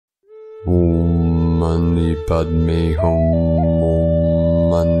Om Mani Padme Hum, Om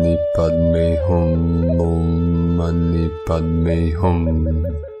Mani Padme Hum, Om Mani Padme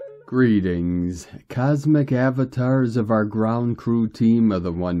Hum. Greetings, cosmic avatars of our ground crew team of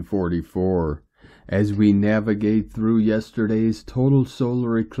the 144. As we navigate through yesterday's total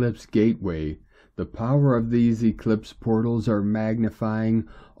solar eclipse gateway, the power of these eclipse portals are magnifying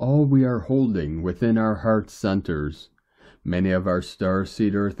all we are holding within our heart centers. Many of our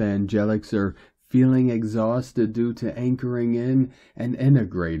starseed earth angelics are feeling exhausted due to anchoring in and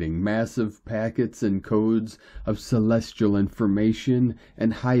integrating massive packets and codes of celestial information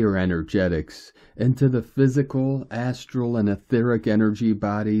and higher energetics into the physical, astral, and etheric energy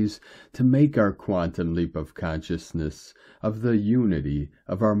bodies to make our quantum leap of consciousness of the unity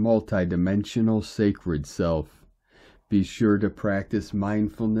of our multidimensional sacred self. Be sure to practice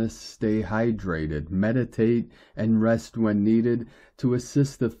mindfulness, stay hydrated, meditate, and rest when needed to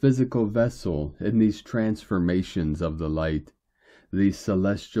assist the physical vessel in these transformations of the light. These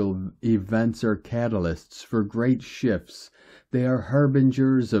celestial events are catalysts for great shifts. They are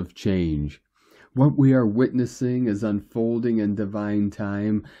harbingers of change. What we are witnessing is unfolding in divine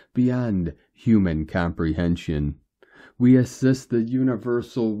time beyond human comprehension. We assist the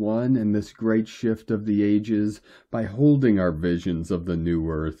Universal One in this great shift of the ages by holding our visions of the new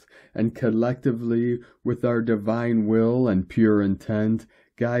earth, and collectively, with our divine will and pure intent,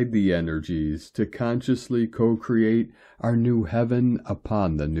 guide the energies to consciously co-create our new heaven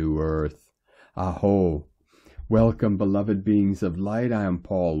upon the new earth. Aho! Welcome, beloved beings of light. I am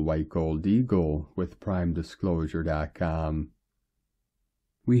Paul White Gold Eagle with PrimeDisclosure.com.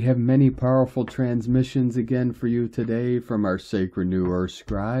 We have many powerful transmissions again for you today from our Sacred New Earth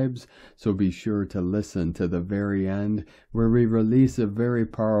scribes, so be sure to listen to the very end, where we release a very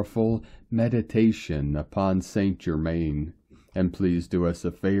powerful meditation upon Saint Germain. And please do us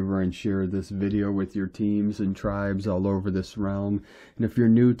a favor and share this video with your teams and tribes all over this realm. And if you're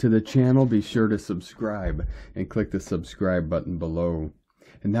new to the channel, be sure to subscribe and click the subscribe button below.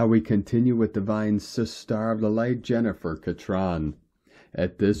 And now we continue with Divine Sister of the Light, Jennifer Kathryn.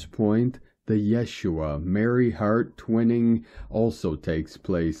 At this point, the Yeshua Mary Heart twinning also takes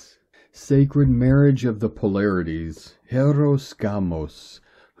place. Sacred marriage of the polarities, Heros Gamos,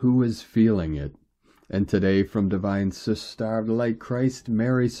 who is feeling it? And today from Divine Sister of the Light, Christ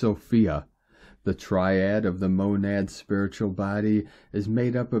Mary Sophia. The triad of the monad spiritual body is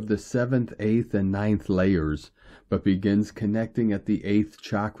made up of the 7th, 8th, and 9th layers, but begins connecting at the 8th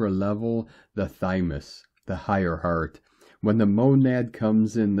chakra level, the thymus, the higher heart. When the monad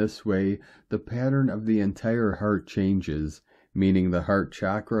comes in this way, the pattern of the entire heart changes, meaning the heart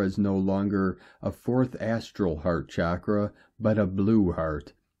chakra is no longer a 4th astral heart chakra, but a blue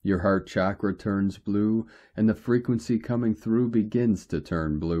heart. Your heart chakra turns blue, and the frequency coming through begins to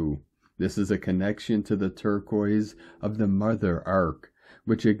turn blue. This is a connection to the turquoise of the Mother Arc,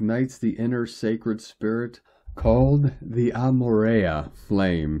 which ignites the inner sacred spirit called the Amorea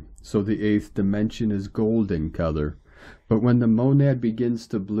flame, so the 8th dimension is golden color. But when the monad begins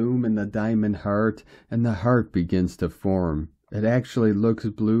to bloom in the diamond heart and the heart begins to form, it actually looks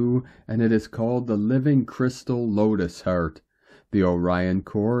blue, and it is called the living crystal Lotus heart, the Orion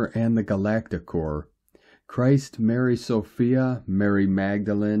core and the Galactic core. Christ, Mary Sophia, Mary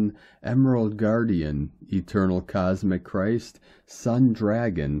Magdalene, Emerald Guardian, Eternal Cosmic Christ, Sun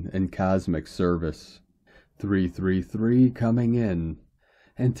Dragon, and Cosmic Service. 333 coming in.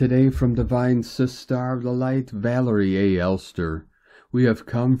 And today from Divine Sister of the Light, Valerie A. Elster, we have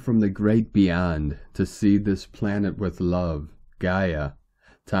come from the great beyond to see this planet with love, Gaia.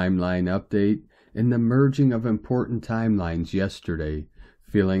 Timeline update. In the merging of important timelines yesterday,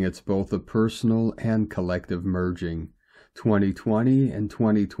 feeling it's both a personal and collective merging. 2020 and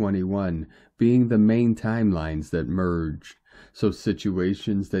 2021 being the main timelines that merged. So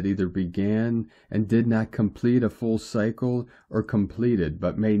situations that either began and did not complete a full cycle, or completed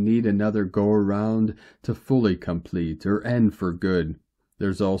but may need another go-around to fully complete or end for good.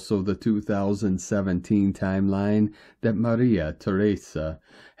 There's also the 2017 timeline that Maria Teresa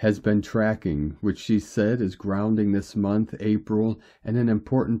has been tracking, which she said is grounding this month, April, and an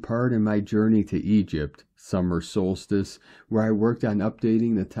important part in my journey to Egypt, summer solstice, where I worked on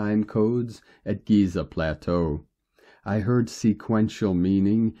updating the time codes at Giza Plateau. I heard sequential,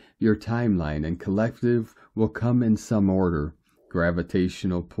 meaning your timeline and collective will come in some order.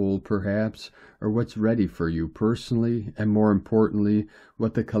 Gravitational pull, perhaps, or what's ready for you personally, and more importantly,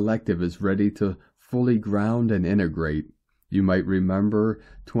 what the collective is ready to fully ground and integrate. You might remember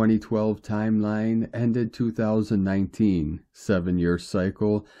 2012 timeline ended 2019, 7-year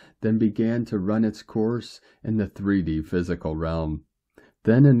cycle, then began to run its course in the 3D physical realm.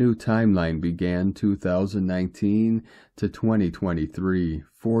 Then a new timeline began, 2019 to 2023,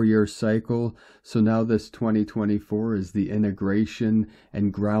 4-year cycle, so now this 2024 is the integration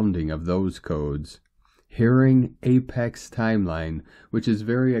and grounding of those codes. Hearing Apex Timeline, which is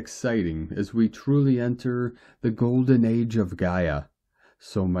very exciting as we truly enter the golden age of Gaia.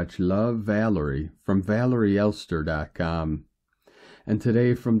 So much love, Valerie, from ValerieElster.com. And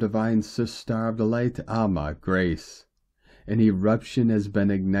today from Divine Sister of the Light, Amma, Grace. An eruption has been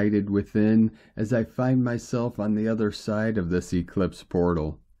ignited within as I find myself on the other side of this eclipse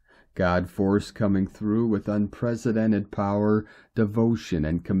portal. God force coming through with unprecedented power, devotion,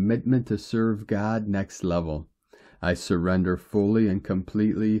 and commitment to serve God next level. I surrender fully and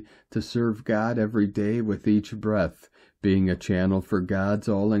completely to serve God every day with each breath, being a channel for God's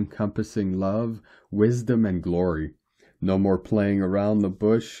all-encompassing love, wisdom, and glory. No more playing around the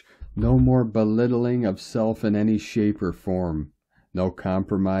bush, no more belittling of self in any shape or form. No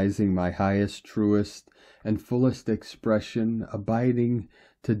compromising my highest, truest, and fullest expression, abiding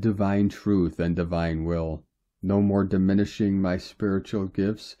to divine truth and divine will. No more diminishing my spiritual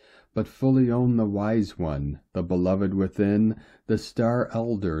gifts, but fully own the wise one, the beloved within, the star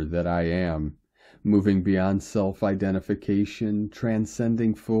elder that I am. Moving beyond self-identification,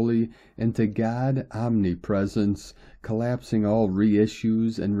 transcending fully into God omnipresence, collapsing all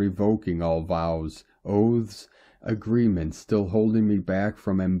reissues and revoking all vows, oaths, agreements still holding me back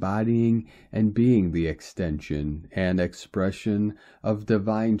from embodying and being the extension and expression of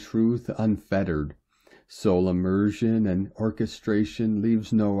divine truth unfettered. Soul immersion and orchestration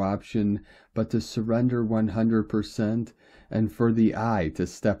leaves no option but to surrender 100% and for the I to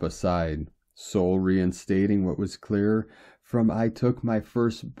step aside. Soul reinstating what was clear from I took my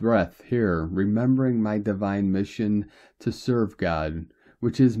first breath here, remembering my divine mission to serve God,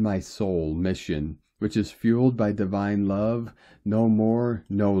 which is my soul mission, which is fueled by divine love, no more,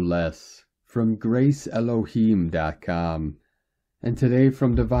 no less. From GraceElohim.com. And today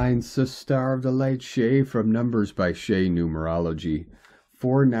from Divine Sister of the Light Shay from Numbers by Shay Numerology,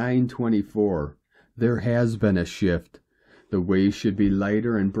 4924. There has been a shift. The way should be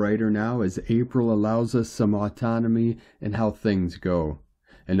lighter and brighter now as April allows us some autonomy in how things go.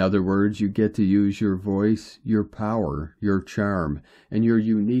 In other words, you get to use your voice, your power, your charm, and your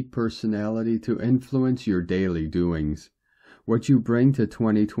unique personality to influence your daily doings. What you bring to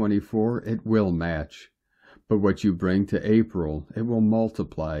 2024, it will match. But what you bring to April, it will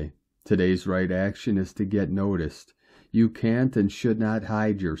multiply. Today's right action is to get noticed. You can't and should not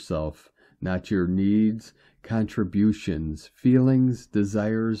hide yourself, not your needs, contributions, feelings,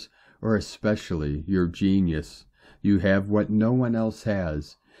 desires, or especially your genius. You have what no one else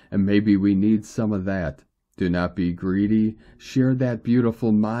has, and maybe we need some of that. Do not be greedy. Share that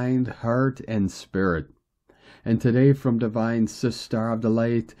beautiful mind, heart, and spirit. And today from Divine Sister of the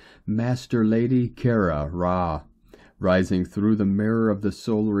Light, Master Lady Kara Ra, rising through the mirror of the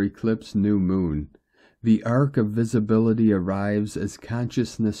solar eclipse new moon. The arc of visibility arrives as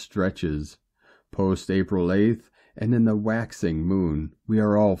consciousness stretches. Post-April 8th, and in the waxing moon, we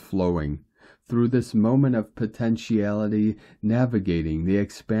are all flowing through this moment of potentiality, navigating the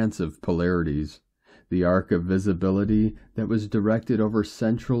expansive polarities. The arc of visibility that was directed over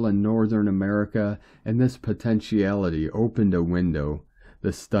Central and Northern America, and this potentiality opened a window,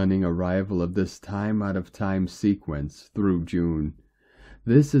 the stunning arrival of this time out of time sequence through June.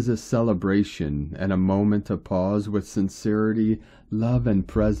 This is a celebration and a moment to pause with sincerity, love, and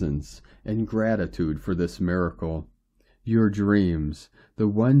presence, and gratitude for this miracle. Your dreams, the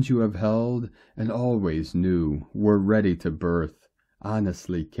ones you have held and always knew, were ready to birth,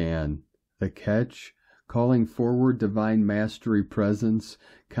 honestly can. The catch? Calling forward divine mastery presence,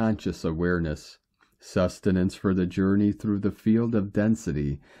 conscious awareness. Sustenance for the journey through the field of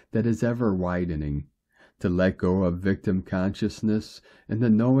density that is ever widening. To let go of victim consciousness and the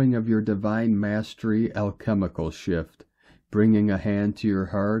knowing of your divine mastery alchemical shift, bringing a hand to your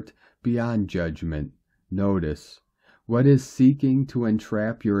heart beyond judgment. Notice what is seeking to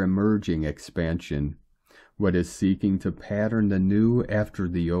entrap your emerging expansion, what is seeking to pattern the new after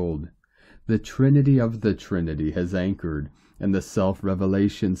the old. The Trinity of the Trinity has anchored, and the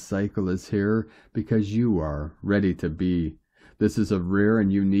self-revelation cycle is here because you are ready to be. This is a rare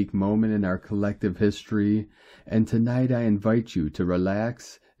and unique moment in our collective history, and tonight I invite you to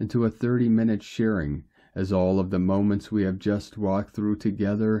relax into a 30-minute sharing as all of the moments we have just walked through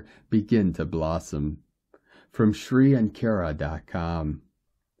together begin to blossom. From ShriAnkara.com.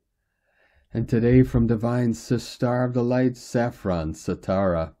 And today from Divine Sister of the Light, Saffron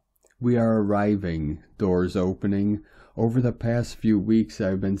Satara. We are arriving, doors opening. Over the past few weeks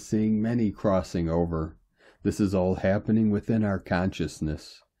I've been seeing many crossing over. This is all happening within our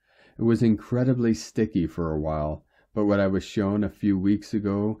consciousness. It was incredibly sticky for a while, but what I was shown a few weeks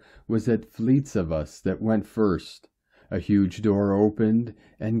ago was that fleets of us that went first. A huge door opened,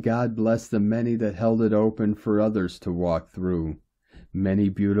 and God bless the many that held it open for others to walk through. Many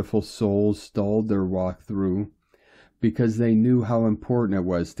beautiful souls stalled their walk through, because they knew how important it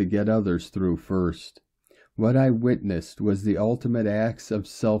was to get others through first. What I witnessed was the ultimate acts of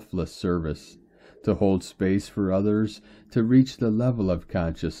selfless service, to hold space for others to reach the level of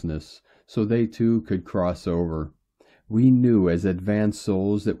consciousness so they too could cross over. We knew as advanced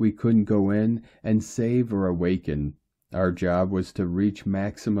souls that we couldn't go in and save or awaken. Our job was to reach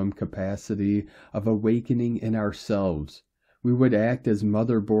maximum capacity of awakening in ourselves. We would act as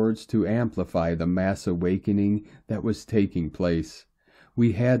motherboards to amplify the mass awakening that was taking place.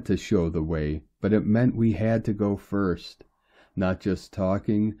 We had to show the way, but it meant we had to go first. Not just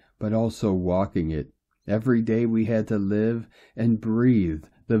talking, but also walking it. Every day we had to live and breathe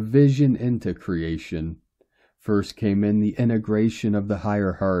the vision into creation. First came in the integration of the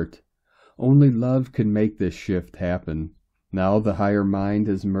higher heart. Only love could make this shift happen. Now the higher mind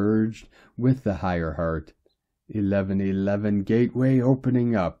is merged with the higher heart. 1111 Gateway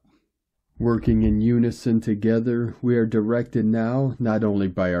opening up. Working in unison together, we are directed now not only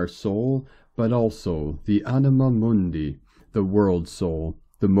by our soul, but also the anima mundi, the world soul.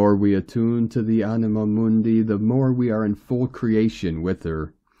 The more we attune to the anima mundi, the more we are in full creation with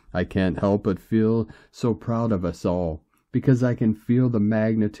her. I can't help but feel so proud of us all, because I can feel the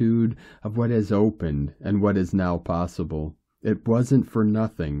magnitude of what has opened and what is now possible. It wasn't for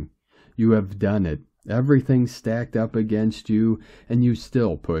nothing. You have done it. Everything stacked up against you, and you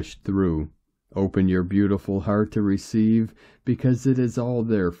still pushed through. Open your beautiful heart to receive, because it is all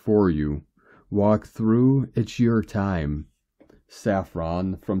there for you. Walk through, it's your time.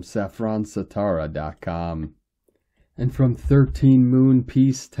 Saffron from saffronsatara.com. And from 13 Moon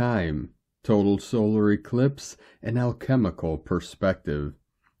Peace Time, total solar eclipse and alchemical perspective.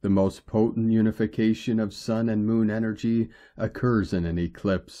 The most potent unification of sun and moon energy occurs in an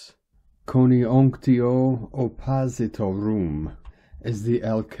eclipse. Coniunctio oppositorum is the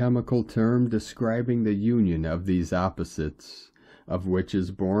alchemical term describing the union of these opposites, of which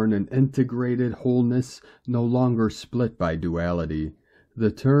is born an integrated wholeness no longer split by duality.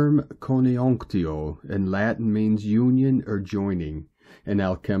 The term coniunctio in Latin means union or joining. In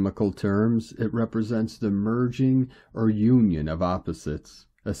alchemical terms, it represents the merging or union of opposites,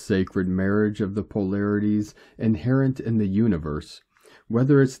 a sacred marriage of the polarities inherent in the universe.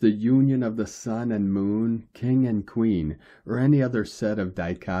 Whether it's the union of the sun and moon, king and queen, or any other set of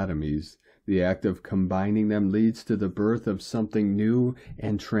dichotomies, the act of combining them leads to the birth of something new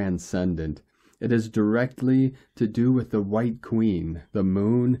and transcendent. It is directly to do with the white queen, the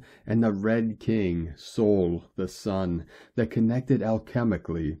moon, and the red king, soul, the sun, that connected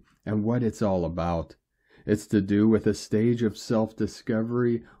alchemically, and what it's all about. It's to do with a stage of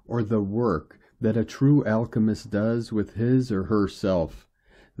self-discovery or the work that a true alchemist does with his or herself.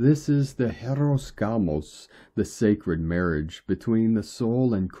 This is the Heros Gamos, the sacred marriage between the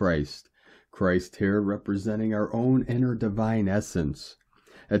soul and Christ. Christ here representing our own inner divine essence.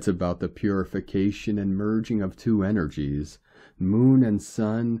 It's about the purification and merging of two energies, moon and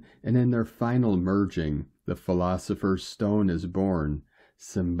sun, and in their final merging, the philosopher's stone is born,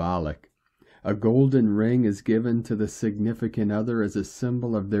 symbolic. A golden ring is given to the significant other as a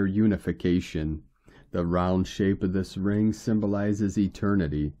symbol of their unification. The round shape of this ring symbolizes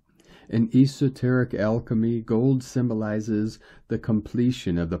eternity. In esoteric alchemy, gold symbolizes the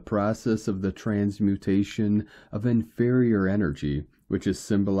completion of the process of the transmutation of inferior energy, which is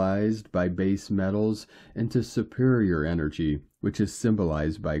symbolized by base metals, into superior energy, which is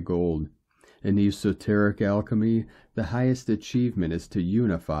symbolized by gold. In esoteric alchemy, the highest achievement is to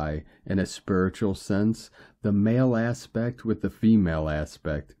unify, in a spiritual sense, the male aspect with the female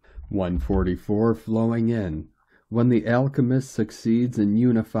aspect. 144 flowing in. When the alchemist succeeds in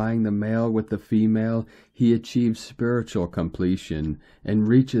unifying the male with the female, he achieves spiritual completion and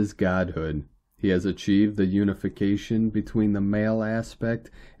reaches godhood. He has achieved the unification between the male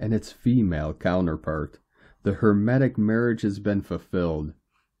aspect and its female counterpart. The hermetic marriage has been fulfilled.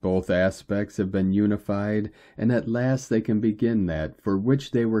 Both aspects have been unified, and at last they can begin that for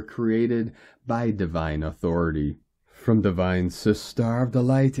which they were created by divine authority. From divine Sister of the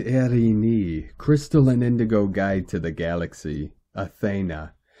Light Erini, crystal and indigo guide to the galaxy,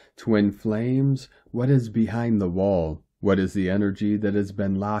 Athena. Twin flames, what is behind the wall? What is the energy that has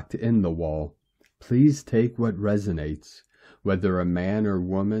been locked in the wall? Please take what resonates. Whether a man or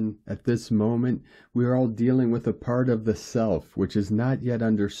woman, at this moment, we are all dealing with a part of the self which has not yet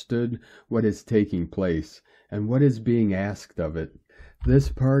understood what is taking place, and what is being asked of it. This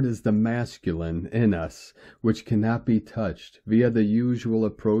part is the masculine in us, which cannot be touched via the usual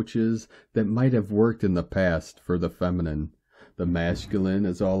approaches that might have worked in the past for the feminine. The masculine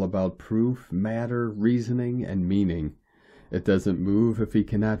is all about proof, matter, reasoning, and meaning. It doesn't move if he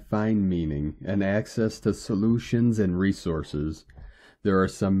cannot find meaning and access to solutions and resources. There are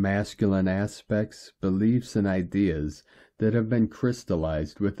some masculine aspects, beliefs, and ideas that have been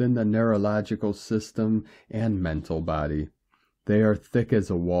crystallized within the neurological system and mental body. They are thick as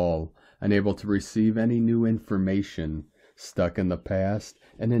a wall, unable to receive any new information, stuck in the past,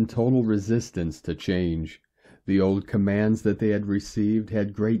 and in total resistance to change. The old commands that they had received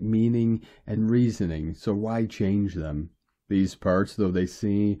had great meaning and reasoning, so why change them? These parts, though they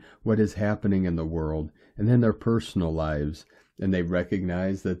see what is happening in the world and in their personal lives, and they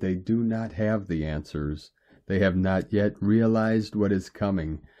recognize that they do not have the answers. They have not yet realized what is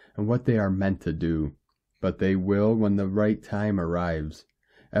coming and what they are meant to do. But they will when the right time arrives.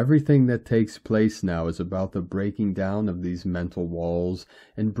 Everything that takes place now is about the breaking down of these mental walls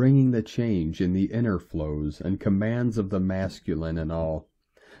and bringing the change in the inner flows and commands of the masculine and all.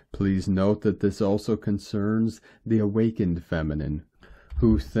 Please note that this also concerns the awakened feminine,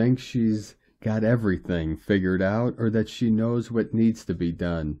 who thinks she's got everything figured out or that she knows what needs to be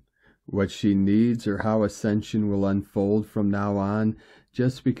done, what she needs or how ascension will unfold from now on,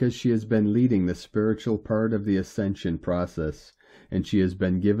 just because she has been leading the spiritual part of the ascension process, and she has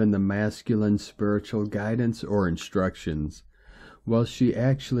been given the masculine spiritual guidance or instructions. Well, she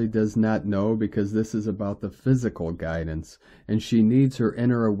actually does not know, because this is about the physical guidance, and she needs her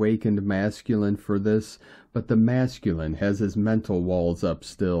inner awakened masculine for this, but the masculine has his mental walls up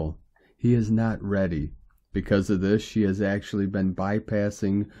still. He is not ready. Because of this, she has actually been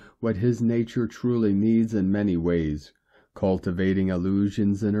bypassing what his nature truly needs in many ways, cultivating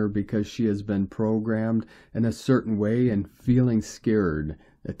illusions in her because she has been programmed in a certain way and feeling scared,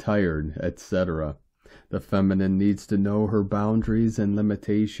 tired, etc. The feminine needs to know her boundaries and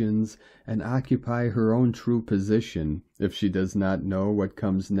limitations and occupy her own true position if she does not know what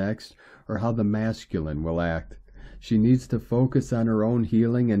comes next or how the masculine will act. She needs to focus on her own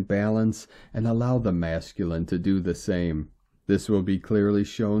healing and balance and allow the masculine to do the same. This will be clearly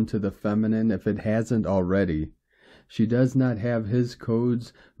shown to the feminine if it hasn't already. She does not have his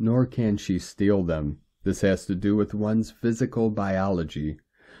codes, nor can she steal them. This has to do with one's physical biology.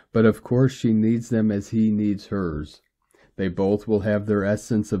 But of course she needs them as he needs hers. They both will have their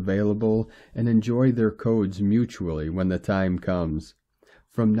essence available and enjoy their codes mutually when the time comes.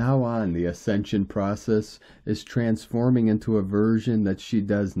 From now on, the ascension process is transforming into a version that she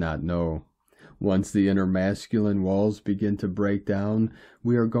does not know. Once the inner masculine walls begin to break down,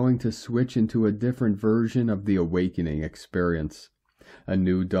 we are going to switch into a different version of the awakening experience. A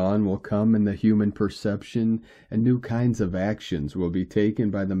new dawn will come in the human perception, and new kinds of actions will be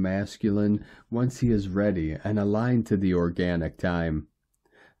taken by the masculine once he is ready and aligned to the organic time.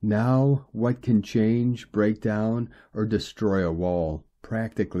 Now, what can change, break down, or destroy a wall?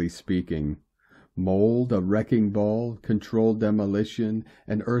 Practically speaking, mold, a wrecking ball, controlled demolition,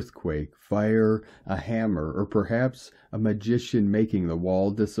 an earthquake, fire, a hammer, or perhaps a magician making the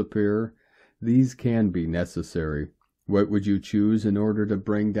wall disappear. These can be necessary. What would you choose in order to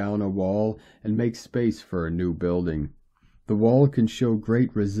bring down a wall and make space for a new building? The wall can show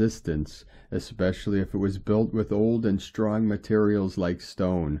great resistance, especially if it was built with old and strong materials like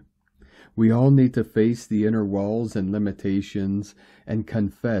stone. We all need to face the inner walls and limitations and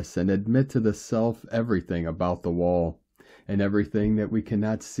confess and admit to the self everything about the wall and everything that we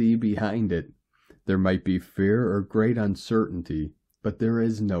cannot see behind it. There might be fear or great uncertainty, but there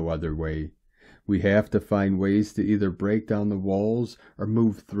is no other way. We have to find ways to either break down the walls or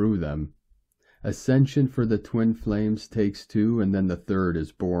move through them. Ascension for the twin flames takes two, and then the third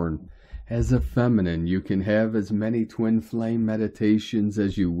is born. As a feminine, you can have as many twin flame meditations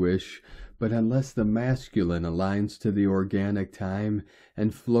as you wish, but unless the masculine aligns to the organic time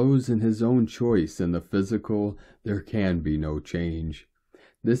and flows in his own choice in the physical, there can be no change.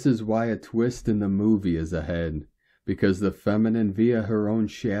 This is why a twist in the movie is ahead, because the feminine, via her own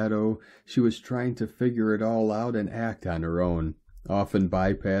shadow, she was trying to figure it all out and act on her own, often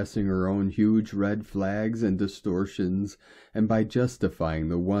bypassing her own huge red flags and distortions, and by justifying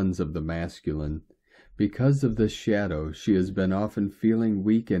the ones of the masculine. Because of this shadow, she has been often feeling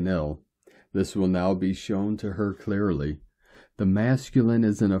weak and ill. This will now be shown to her clearly. The masculine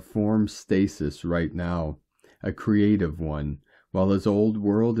is in a form stasis right now, a creative one, while his old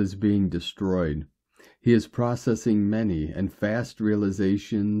world is being destroyed. He is processing many and fast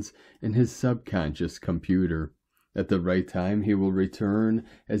realizations in his subconscious computer. At the right time he will return,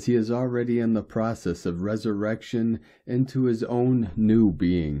 as he is already in the process of resurrection into his own new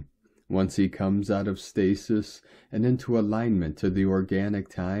being. Once he comes out of stasis and into alignment to the organic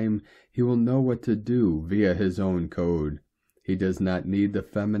time, he will know what to do via his own code. He does not need the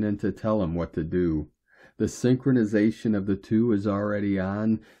feminine to tell him what to do. The synchronization of the two is already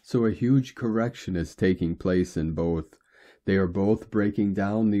on, so a huge correction is taking place in both. They are both breaking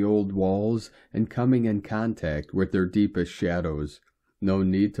down the old walls and coming in contact with their deepest shadows. No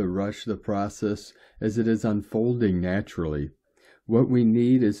need to rush the process, as it is unfolding naturally. What we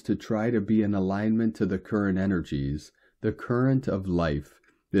need is to try to be in alignment to the current energies, the current of life.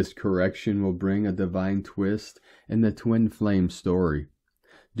 This correction will bring a divine twist in the twin flame story.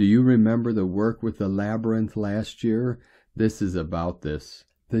 Do you remember the work with the labyrinth last year? This is about this.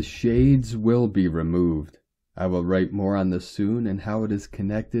 The shades will be removed. I will write more on this soon and how it is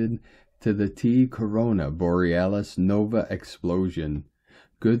connected to the T Corona Borealis Nova explosion.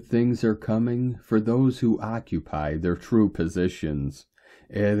 Good things are coming for those who occupy their true positions.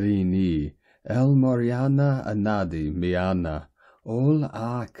 Erini, El Mariana Anadi Miana, Ol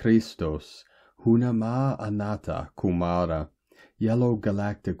A Christos, Hunama Anata Kumara, Yellow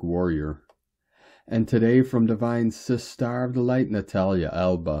Galactic Warrior. And today from Divine Sis-Starved Light Natalia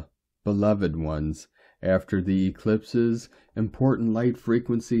Alba, beloved ones, after the eclipses, important light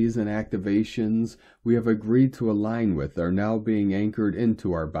frequencies and activations we have agreed to align with are now being anchored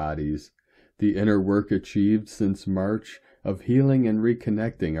into our bodies. The inner work achieved since March of healing and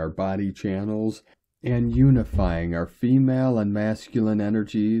reconnecting our body channels and unifying our female and masculine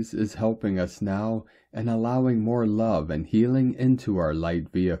energies is helping us now and allowing more love and healing into our light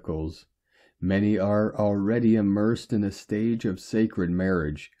vehicles. Many are already immersed in a stage of sacred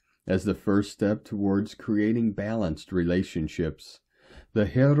marriage as the first step towards creating balanced relationships. The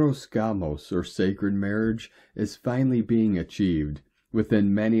Heros Gamos, or sacred marriage, is finally being achieved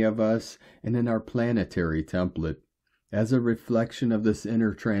within many of us and in our planetary template. As a reflection of this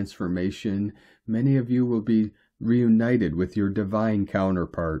inner transformation, many of you will be reunited with your divine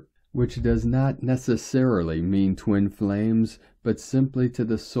counterpart, which does not necessarily mean twin flames, but simply to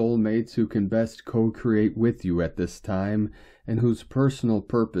the soulmates who can best co-create with you at this time and whose personal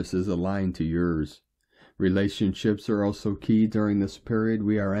purpose is aligned to yours. Relationships are also key during this period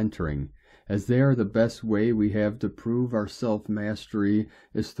we are entering, as they are the best way we have to prove our self-mastery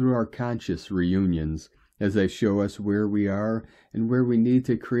is through our conscious reunions, as they show us where we are and where we need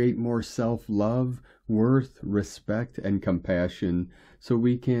to create more self-love, worth, respect, and compassion, so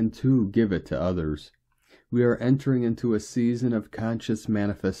we can too give it to others. We are entering into a season of conscious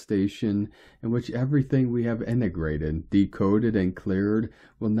manifestation in which everything we have integrated, decoded, and cleared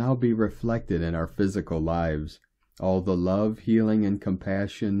will now be reflected in our physical lives. All the love, healing, and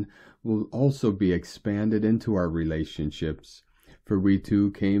compassion will also be expanded into our relationships. For we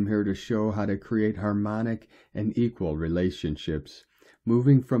too came here to show how to create harmonic and equal relationships,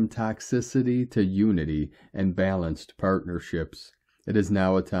 moving from toxicity to unity and balanced partnerships. It is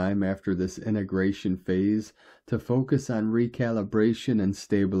now a time after this integration phase to focus on recalibration and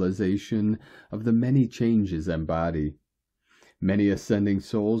stabilization of the many changes embodied. Many ascending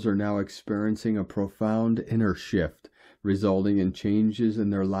souls are now experiencing a profound inner shift, resulting in changes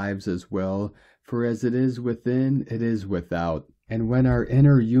in their lives as well, for as it is within, it is without. And when our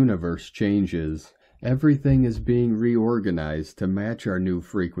inner universe changes, everything is being reorganized to match our new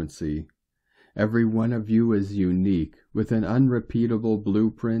frequency. Every one of you is unique, with an unrepeatable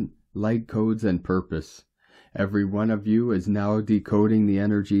blueprint, light codes, and purpose. Every one of you is now decoding the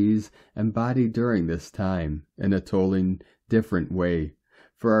energies embodied during this time in a totally different way,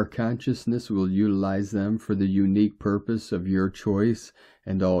 for our consciousness will utilize them for the unique purpose of your choice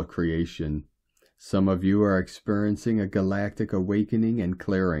and all creation. Some of you are experiencing a galactic awakening and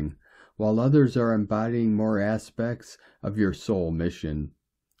clearing, while others are embodying more aspects of your soul mission.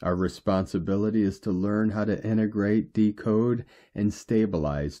 Our responsibility is to learn how to integrate, decode, and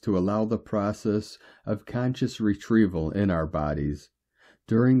stabilize to allow the process of conscious retrieval in our bodies.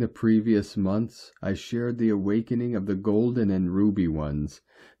 During the previous months, I shared the awakening of the golden and ruby ones.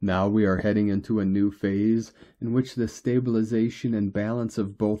 Now we are heading into a new phase in which the stabilization and balance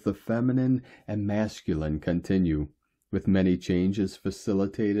of both the feminine and masculine continue, with many changes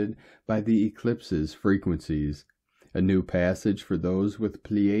facilitated by the eclipse's frequencies. A new passage for those with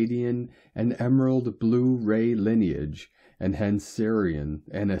Pleiadian and emerald blue ray lineage, and hence Sirian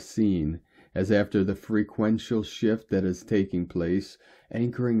and Essene, as after the frequential shift that is taking place,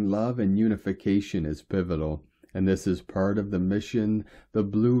 anchoring love and unification is pivotal, and this is part of the mission the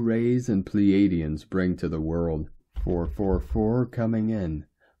blue rays and Pleiadians bring to the world. 444 coming in.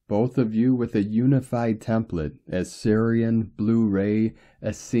 both of you with a unified template as Syrian, Blu-ray,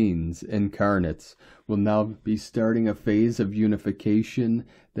 Essenes, incarnates, will now be starting a phase of unification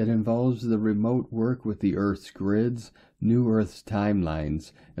that involves the remote work with the Earth's grids, New Earth's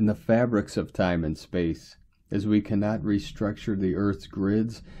timelines, and the fabrics of time and space. As we cannot restructure the Earth's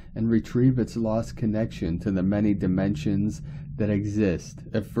grids and retrieve its lost connection to the many dimensions that exist,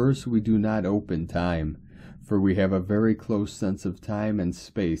 at first we do not open time, for we have a very close sense of time and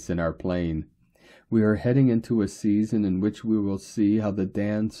space in our plane. We are heading into a season in which we will see how the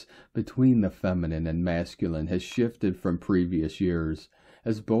dance between the feminine and masculine has shifted from previous years,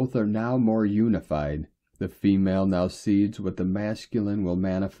 as both are now more unified. The female now sees what the masculine will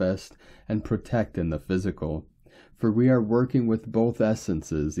manifest and protect in the physical, for we are working with both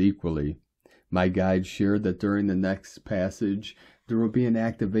essences equally. My guide shared that during the next passage there will be an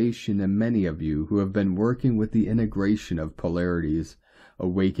activation in many of you who have been working with the integration of polarities,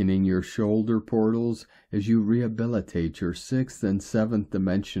 awakening your shoulder portals as you rehabilitate your 6th and 7th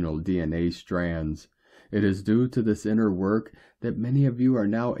dimensional DNA strands. It is due to this inner work that many of you are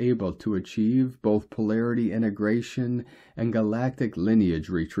now able to achieve both polarity integration and galactic lineage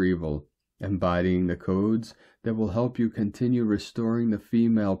retrieval, embodying the codes that will help you continue restoring the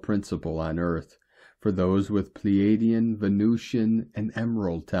female principle on Earth. For those with Pleiadian, Venusian, and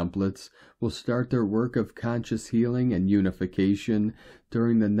Emerald templates will start their work of conscious healing and unification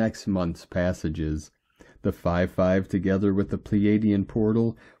during the next month's passages. The 5-5 together with the Pleiadian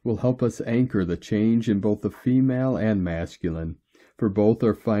portal will help us anchor the change in both the female and masculine, for both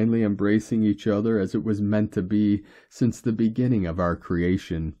are finally embracing each other as it was meant to be since the beginning of our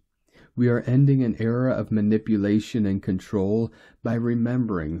creation. We are ending an era of manipulation and control by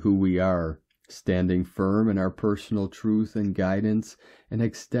remembering who we are, standing firm in our personal truth and guidance, and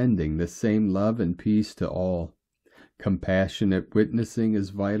extending the same love and peace to all. Compassionate witnessing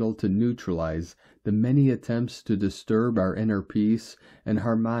is vital to neutralize the many attempts to disturb our inner peace and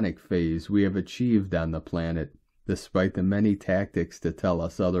harmonic phase we have achieved on the planet, despite the many tactics to tell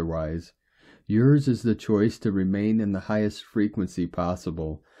us otherwise. Yours is the choice to remain in the highest frequency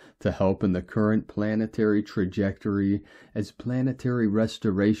possible, to help in the current planetary trajectory as planetary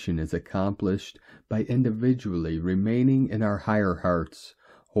restoration is accomplished by individually remaining in our higher hearts,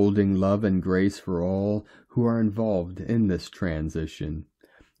 holding love and grace for all who are involved in this transition.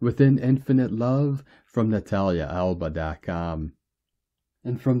 Within infinite love, from NataliaAlba.com.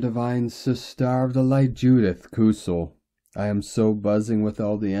 And from Divine Sister of the Light, Judith Kusel. I am so buzzing with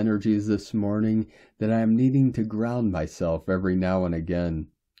all the energies this morning that I am needing to ground myself every now and again.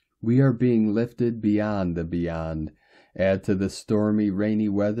 We are being lifted beyond the beyond. Add to the stormy, rainy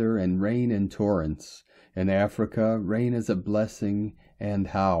weather and rain in torrents. In Africa, rain is a blessing, and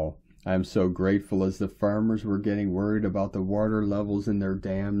how. I am so grateful as the farmers were getting worried about the water levels in their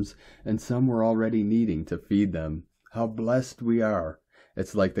dams, and some were already needing to feed them. How blessed we are.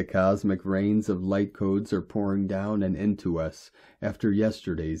 It's like the cosmic rains of light codes are pouring down and into us after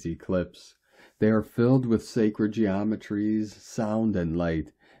yesterday's eclipse. They are filled with sacred geometries, sound and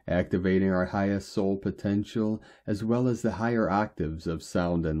light, activating our highest soul potential as well as the higher octaves of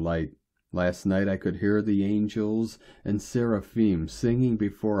sound and light. Last night I could hear the angels and seraphim singing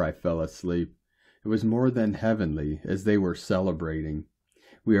before I fell asleep. It was more than heavenly as they were celebrating.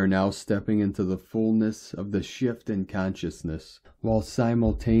 We are now stepping into the fullness of the shift in consciousness, while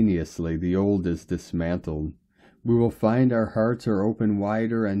simultaneously the old is dismantled. We will find our hearts are open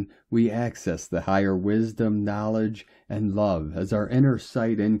wider and we access the higher wisdom, knowledge, and love as our inner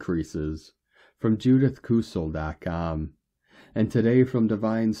sight increases. From JudithKusel.com. And today from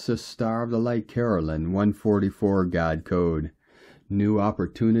Divine Sister of the Light, Carolyn, 144 God Code. New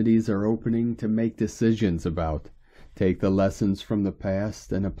opportunities are opening to make decisions about. Take the lessons from the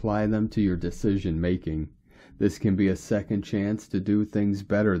past and apply them to your decision making. This can be a second chance to do things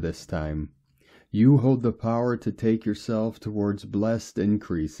better this time. You hold the power to take yourself towards blessed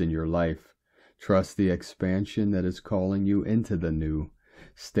increase in your life. Trust the expansion that is calling you into the new.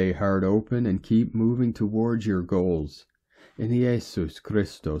 Stay heart open and keep moving towards your goals. In Jesus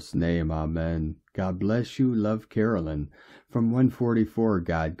Christos' name, amen. God bless you, love, Carolyn, from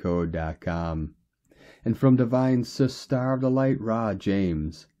 144godcode.com. And from Divine Sister of the Light, Ra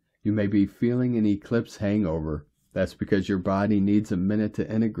James. You may be feeling an eclipse hangover. That's because your body needs a minute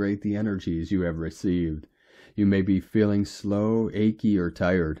to integrate the energies you have received. You may be feeling slow, achy, or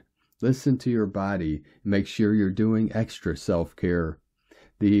tired. Listen to your body and make sure you're doing extra self-care.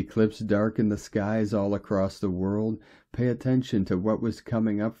 The eclipse darkened the skies all across the world. Pay attention to what was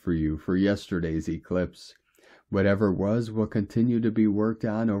coming up for you for yesterday's eclipse. Whatever was will continue to be worked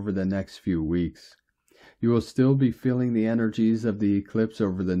on over the next few weeks. You will still be feeling the energies of the eclipse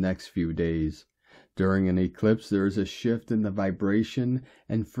over the next few days. During an eclipse, there is a shift in the vibration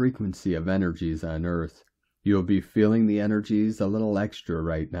and frequency of energies on Earth. You will be feeling the energies a little extra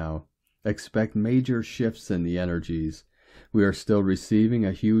right now. Expect major shifts in the energies. We are still receiving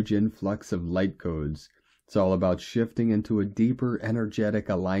a huge influx of light codes. It's all about shifting into a deeper energetic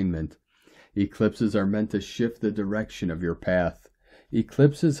alignment. Eclipses are meant to shift the direction of your path.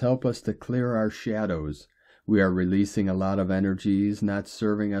 Eclipses help us to clear our shadows. We are releasing a lot of energies not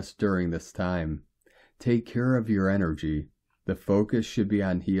serving us during this time. Take care of your energy. The focus should be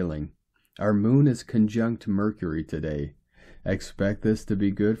on healing. Our moon is conjunct Mercury today. Expect this to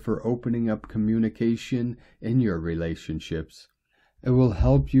be good for opening up communication in your relationships. It will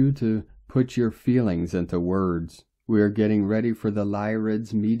help you to put your feelings into words. We are getting ready for the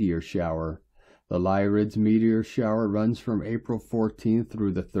Lyrids meteor shower. The Lyrids meteor shower runs from April 14th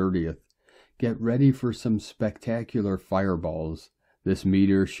through the 30th. Get ready for some spectacular fireballs. This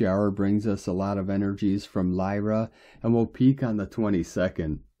meteor shower brings us a lot of energies from Lyra and will peak on the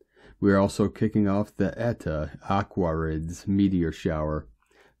 22nd. We are also kicking off the Eta Aquarids meteor shower.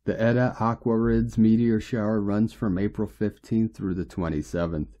 The Eta Aquarids meteor shower runs from April 15th through the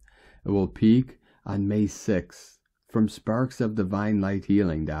 27th. It will peak on May 6th from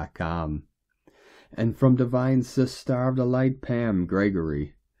sparksofdivinelighthealing.com. And from Divine Sister of the Light, Pam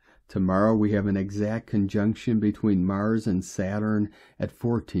Gregory. Tomorrow we have an exact conjunction between Mars and Saturn at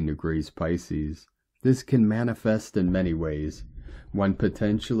 14 degrees Pisces. This can manifest in many ways. One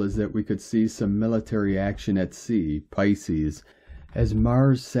potential is that we could see some military action at sea, Pisces, as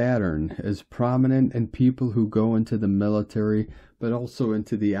Mars-Saturn is prominent in people who go into the military, but also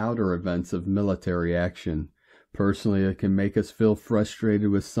into the outer events of military action. Personally, it can make us feel frustrated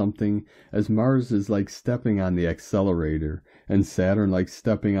with something, as Mars is like stepping on the accelerator, and Saturn like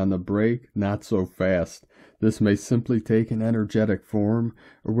stepping on the brake, not so fast. This may simply take an energetic form,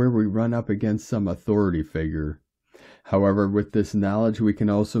 or where we run up against some authority figure. However, with this knowledge, we can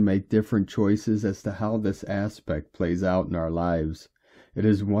also make different choices as to how this aspect plays out in our lives. It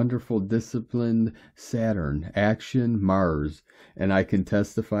is wonderful, disciplined Saturn, action, Mars, and I can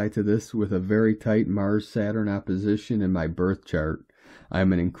testify to this with a very tight Mars-Saturn opposition in my birth chart. I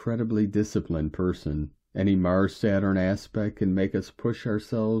am an incredibly disciplined person. Any Mars-Saturn aspect can make us push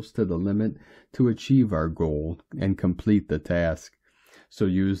ourselves to the limit to achieve our goal and complete the task. So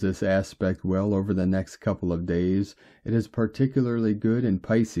use this aspect well over the next couple of days. It is particularly good in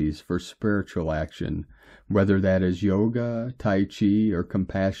Pisces for spiritual action, whether that is yoga, tai chi, or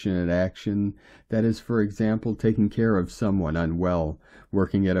compassionate action. That is, for example, taking care of someone unwell,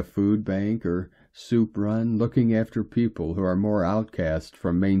 working at a food bank or soup run, looking after people who are more outcast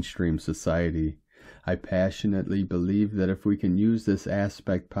from mainstream society. I passionately believe that if we can use this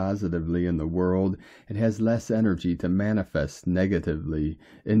aspect positively in the world, it has less energy to manifest negatively,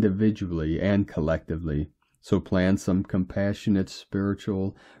 individually and collectively. So plan some compassionate,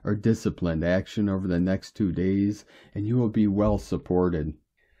 spiritual, or disciplined action over the next 2 days, and you will be well supported.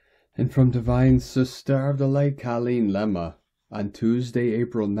 And from Divine Sister of the Light, Colleen Lemma, on Tuesday,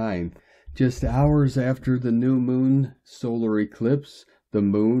 April 9th, just hours after the new moon solar eclipse, the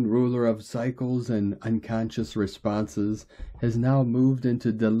moon, ruler of cycles and unconscious responses, has now moved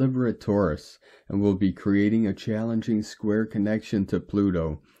into deliberate Taurus and will be creating a challenging square connection to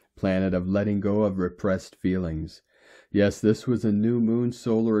Pluto, planet of letting go of repressed feelings. Yes, this was a new moon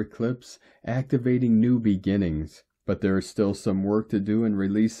solar eclipse activating new beginnings, but there is still some work to do in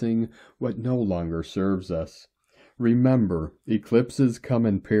releasing what no longer serves us. Remember, eclipses come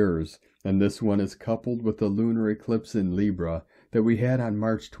in pairs, and this one is coupled with the lunar eclipse in Libra that we had on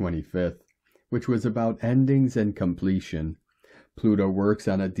March 25th, which was about endings and completion. Pluto works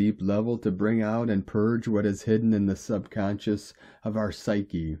on a deep level to bring out and purge what is hidden in the subconscious of our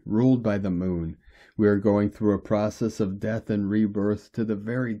psyche, ruled by the moon. We are going through a process of death and rebirth to the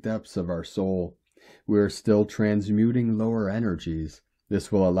very depths of our soul. We are still transmuting lower energies.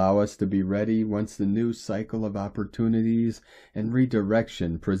 This will allow us to be ready once the new cycle of opportunities and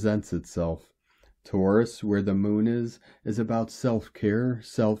redirection presents itself. Taurus, where the moon is about self-care,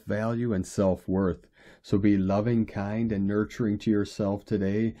 self-value, and self-worth. So be loving, kind, and nurturing to yourself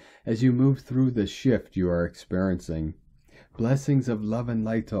today as you move through the shift you are experiencing. Blessings of love and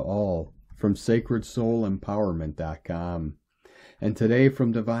light to all from SacredSoulEmpowerment.com. And today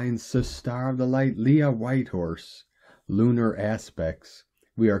from Divine Sister of the Light, Leah Whitehorse, lunar aspects.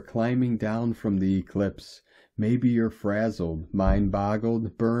 We are climbing down from the eclipse. Maybe you're frazzled,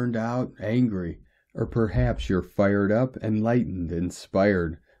 mind-boggled, burned out, angry. Or perhaps you're fired up, enlightened,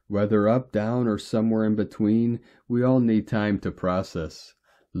 inspired. Whether up, down, or somewhere in between, we all need time to process.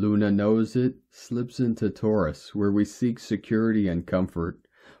 Luna knows it, slips into Taurus, where we seek security and comfort.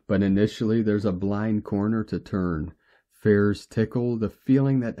 But initially there's a blind corner to turn. Fears tickle, the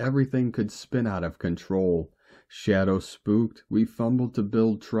feeling that everything could spin out of control. Shadow spooked, we fumble to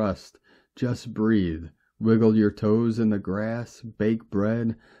build trust. Just breathe. Wiggle your toes in the grass, bake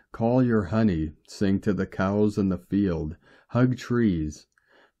bread, call your honey, sing to the cows in the field, hug trees.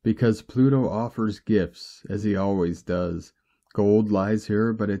 Because Pluto offers gifts, as he always does. Gold lies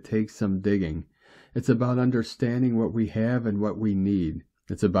here, but it takes some digging. It's about understanding what we have and what we need.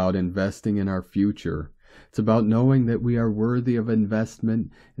 It's about investing in our future. It's about knowing that we are worthy of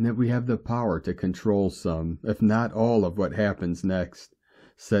investment and that we have the power to control some, if not all, of what happens next.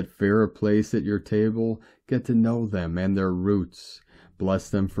 Set fair a place at your table, get to know them and their roots. Bless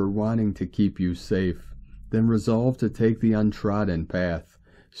them for wanting to keep you safe. Then resolve to take the untrodden path,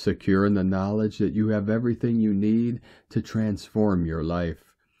 secure in the knowledge that you have everything you need to transform your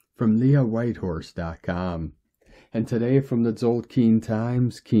life. From LeahWhitehorse.com. And today from the Tzolk'in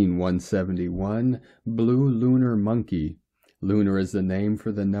Times, Keen 171, Blue Lunar Monkey. Lunar is the name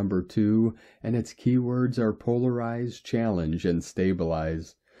for the number 2, and its keywords are polarize, challenge, and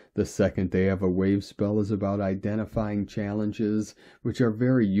stabilize. The second day of a wave spell is about identifying challenges, which are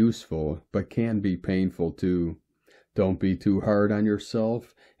very useful, but can be painful too. Don't be too hard on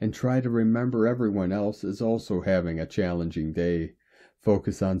yourself, and try to remember everyone else is also having a challenging day.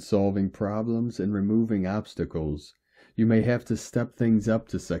 Focus on solving problems and removing obstacles. You may have to step things up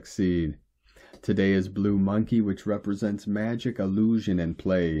to succeed. Today is Blue Monkey, which represents magic, illusion, and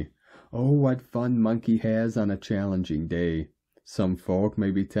play. Oh, what fun Monkey has on a challenging day. Some folk may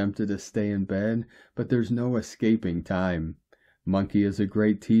be tempted to stay in bed, but there's no escaping time. Monkey is a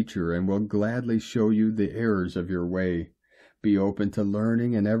great teacher and will gladly show you the errors of your way. Be open to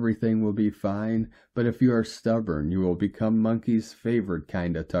learning and everything will be fine, but if you are stubborn, you will become Monkey's favorite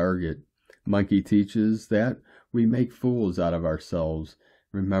kind of target. Monkey teaches that we make fools out of ourselves.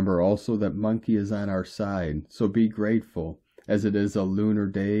 Remember also that Monkey is on our side, so be grateful. As it is a lunar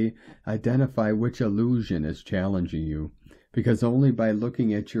day, identify which illusion is challenging you, because only by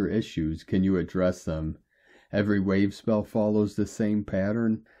looking at your issues can you address them. Every wave spell follows the same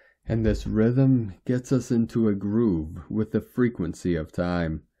pattern, and this rhythm gets us into a groove with the frequency of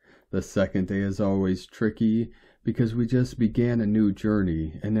time. The second day is always tricky because we just began a new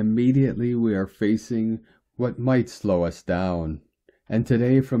journey and immediately we are facing what might slow us down. And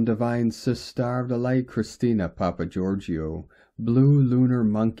today from Divine Sister the Light Christina Papagiorgio, Blue Lunar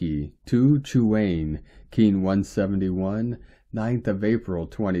Monkey, 2 Chuane, Keen 171, 9th of April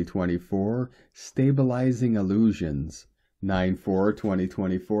 2024, Stabilizing Illusions.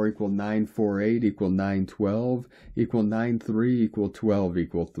 9/4/2024 equal 9/48 equal 9/12 equal 9/3 equal 12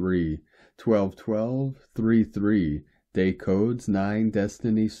 equal 3 12/12 3/3 day codes 9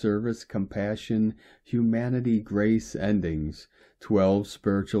 destiny service compassion humanity grace endings 12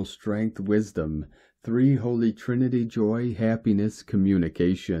 spiritual strength wisdom 3 Holy Trinity joy happiness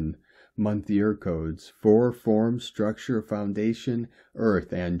communication month year codes 4 form structure foundation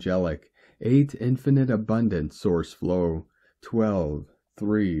earth angelic 8 infinite abundance source flow 12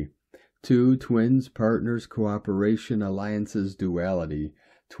 3 2 twins partners cooperation alliances duality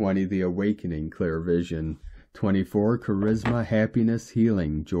 20 the awakening clear vision 24 charisma happiness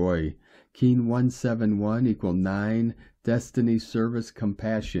healing joy Keen 171 equal 9 destiny service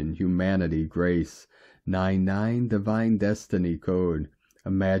compassion humanity grace 9/9 divine destiny code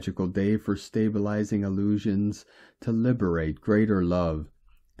a magical day for stabilizing illusions to liberate greater love.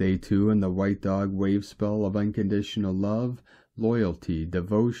 Day 2 in the White Dog wave spell of unconditional love, loyalty,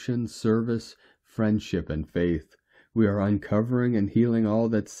 devotion, service, friendship, and faith. We are uncovering and healing all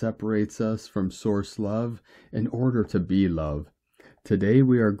that separates us from source love in order to be love. Today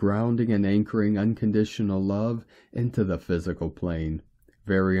we are grounding and anchoring unconditional love into the physical plane.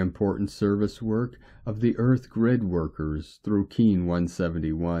 Very important service work of the Earth Grid workers through Keen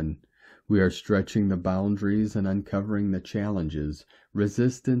 171. We are stretching the boundaries and uncovering the challenges,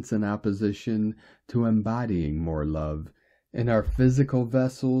 resistance and opposition to embodying more love in our physical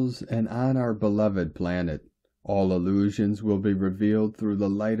vessels and on our beloved planet. All illusions will be revealed through the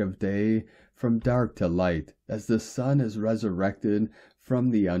light of day, from dark to light, as the sun is resurrected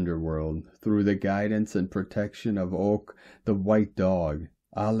from the underworld, through the guidance and protection of Oak, the white dog.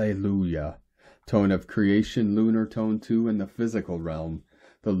 Alleluia. Tone of creation, lunar tone 2 in the physical realm.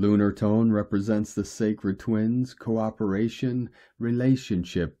 The lunar tone represents the sacred twins, cooperation,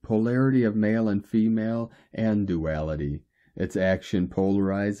 relationship, polarity of male and female, and duality. Its action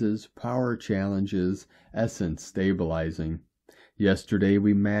polarizes, power challenges, essence stabilizing. Yesterday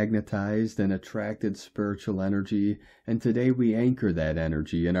we magnetized and attracted spiritual energy, and today we anchor that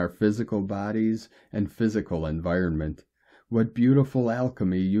energy in our physical bodies and physical environment. What beautiful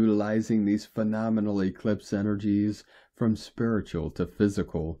alchemy utilizing these phenomenal eclipse energies from spiritual to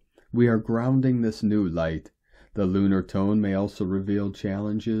physical. We are grounding this new light. The lunar tone may also reveal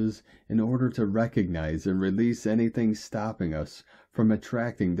challenges in order to recognize and release anything stopping us from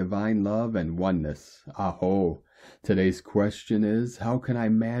attracting divine love and oneness. Aho! Today's question is, how can I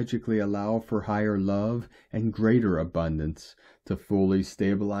magically allow for higher love and greater abundance to fully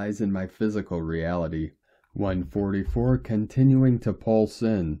stabilize in my physical reality? 144, continuing to pulse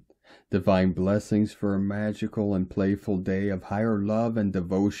in. Divine blessings for a magical and playful day of higher love and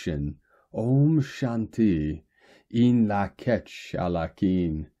devotion. Om Shanti. In la Ketch ala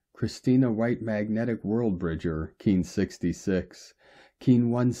Keen. Christina White Magnetic World Bridger, Keen 66.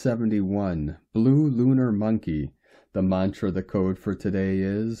 Keen 171, Blue Lunar Monkey. The mantra, the code for today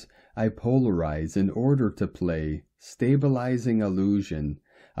is, I polarize in order to play, stabilizing illusion.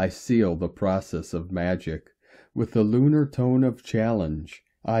 I seal the process of magic. With the lunar tone of challenge,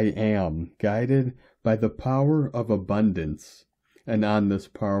 I am guided by the power of abundance. And on this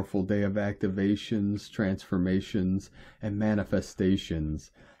powerful day of activations, transformations, and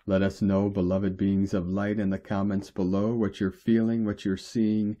manifestations, let us know, beloved beings of light, in the comments below what you're feeling, what you're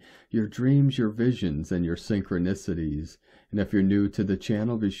seeing, your dreams, your visions, and your synchronicities. And if you're new to the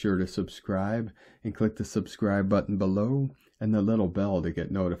channel, be sure to subscribe and click the subscribe button below and the little bell to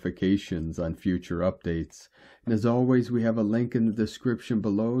get notifications on future updates. And as always, we have a link in the description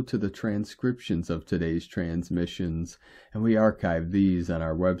below to the transcriptions of today's transmissions, and we archive these on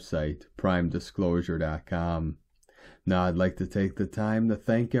our website, primedisclosure.com. Now I'd like to take the time to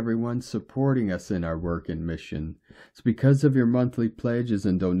thank everyone supporting us in our work and mission. It's because of your monthly pledges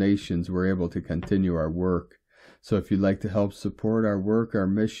and donations we're able to continue our work. So if you'd like to help support our work, our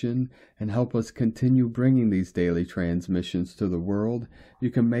mission, and help us continue bringing these daily transmissions to the world,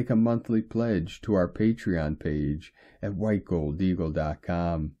 you can make a monthly pledge to our Patreon page at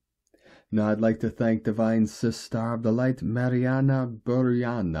whitegoldeagle.com. Now I'd like to thank Divine Sister of the Light, Mariana B,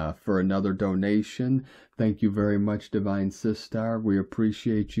 for another donation. Thank you very much, Divine Sister. We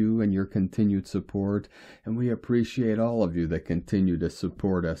appreciate you and your continued support, and we appreciate all of you that continue to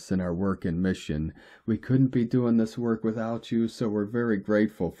support us in our work and mission. We couldn't be doing this work without you, so we're very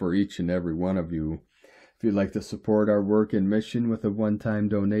grateful for each and every one of you. If you'd like to support our work and mission with a one-time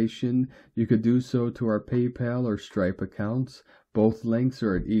donation, you could do so to our PayPal or Stripe accounts. Both links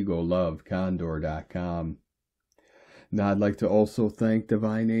are at egolovecondor.com. Now I'd like to also thank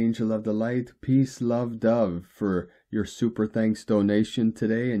Divine Angel of the Light, Peace, Love, Dove, for your super thanks donation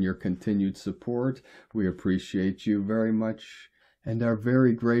today and your continued support. We appreciate you very much and are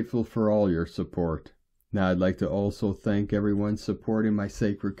very grateful for all your support. Now I'd like to also thank everyone supporting my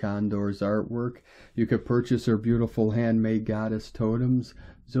Sacred Condor's artwork. You could purchase her beautiful handmade goddess totems,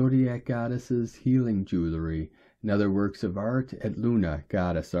 zodiac goddesses, healing jewelry, and other works of art at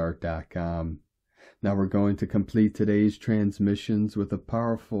lunagoddessart.com. Now we're going to complete today's transmissions with a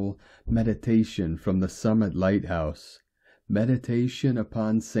powerful meditation from the Summit Lighthouse. Meditation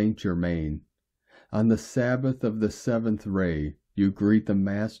upon Saint Germain. On the Sabbath of the seventh ray, you greet the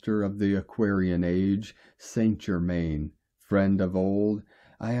master of the Aquarian age, Saint Germain. Friend of old,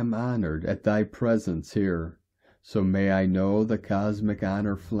 I am honored at thy presence here. So may I know the cosmic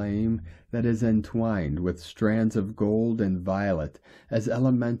honor flame that is entwined with strands of gold and violet, as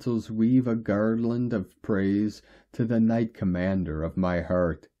elementals weave a garland of praise to the Knight Commander of my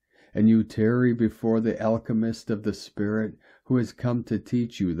heart. And you tarry before the alchemist of the spirit, who has come to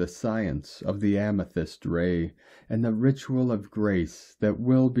teach you the science of the amethyst ray, and the ritual of grace that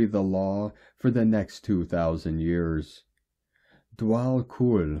will be the law for the next 2,000 years. Dwal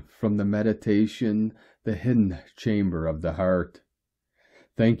Kul, from the meditation, the hidden chamber of the heart.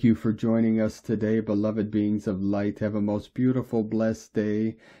 Thank you for joining us today, beloved beings of light. Have a most beautiful, blessed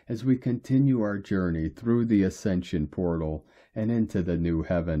day as we continue our journey through the ascension portal and into the new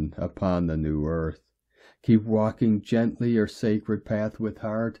heaven upon the new earth. Keep walking gently your sacred path with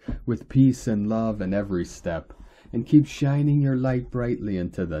heart, with peace and love in every step, and keep shining your light brightly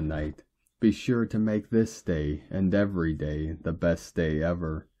into the night. Be sure to make this day and every day the best day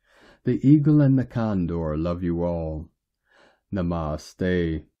ever. The eagle and the condor love you all.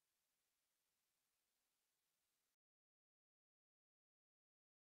 Namaste.